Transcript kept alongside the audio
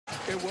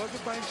It was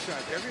a bank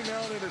shot. Every now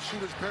and then in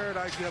shooter's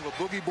paradise, you have a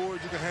boogie board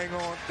you can hang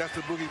on. That's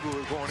the boogie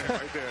board going in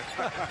right there.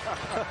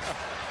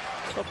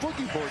 A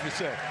boogie board, you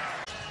said.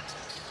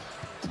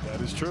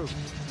 That is true.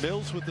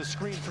 Mills with the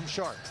screen from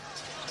Sharp.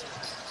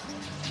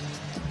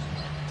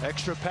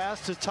 Extra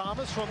pass to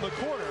Thomas from the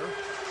corner.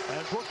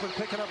 And Brooklyn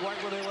picking up right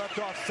where they left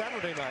off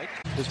Saturday night.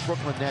 This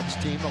Brooklyn Nets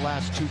team the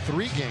last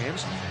 2-3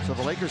 games. So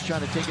the Lakers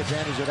trying to take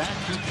advantage of that.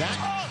 Keep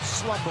that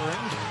slumbering.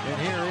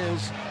 And here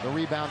is the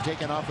rebound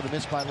taken off with a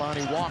miss by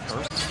Lonnie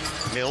Walker.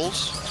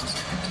 Mills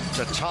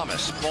to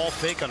Thomas. Ball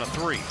fake on a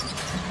three.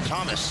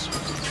 Thomas.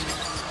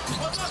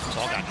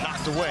 Ball got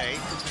knocked away.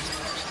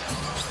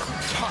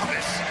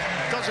 Thomas.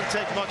 Doesn't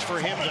take much for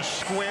him to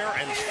square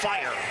and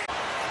fire.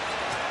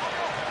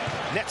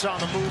 Nets on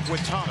the move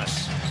with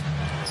Thomas.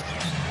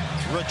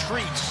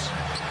 Retreats.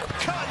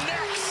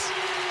 Connects.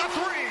 A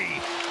three.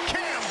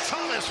 Cam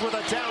Thomas with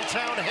a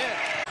downtown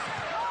hit.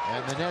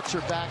 And the Nets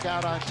are back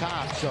out on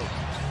top. So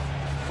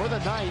for the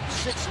night,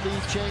 6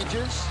 lead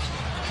changes.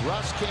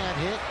 Russ can't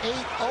hit.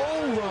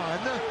 8-0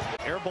 run.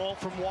 Air ball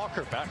from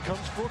Walker. Back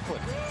comes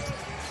Brooklyn.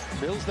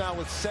 Mills now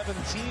with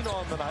 17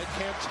 on the night.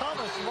 Cam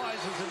Thomas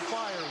rises and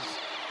fires.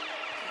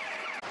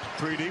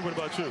 3D, what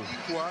about you?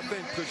 Well, I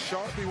think could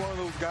Sharp be one of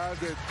those guys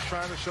that's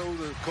trying to show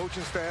the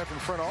coaching staff and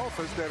front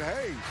office that,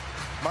 hey,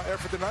 my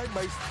effort tonight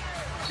may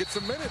get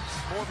some minutes,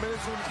 more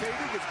minutes when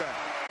KD gets back.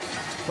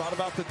 Thought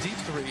about the deep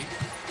three.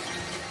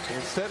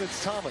 Instead,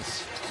 it's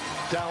Thomas.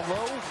 Down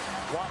low,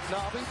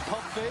 Watanabe,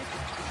 pump fake,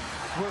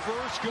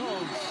 reverse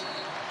goes.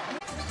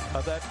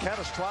 That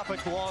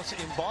catastrophic loss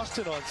in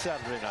Boston on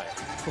Saturday night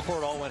before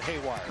it all went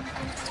haywire.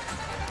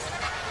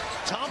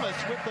 Thomas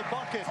with the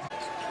bucket.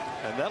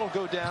 And that'll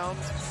go down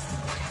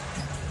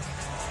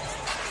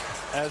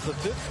as the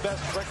 5th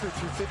best record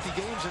through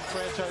 50 games in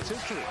franchise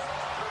history.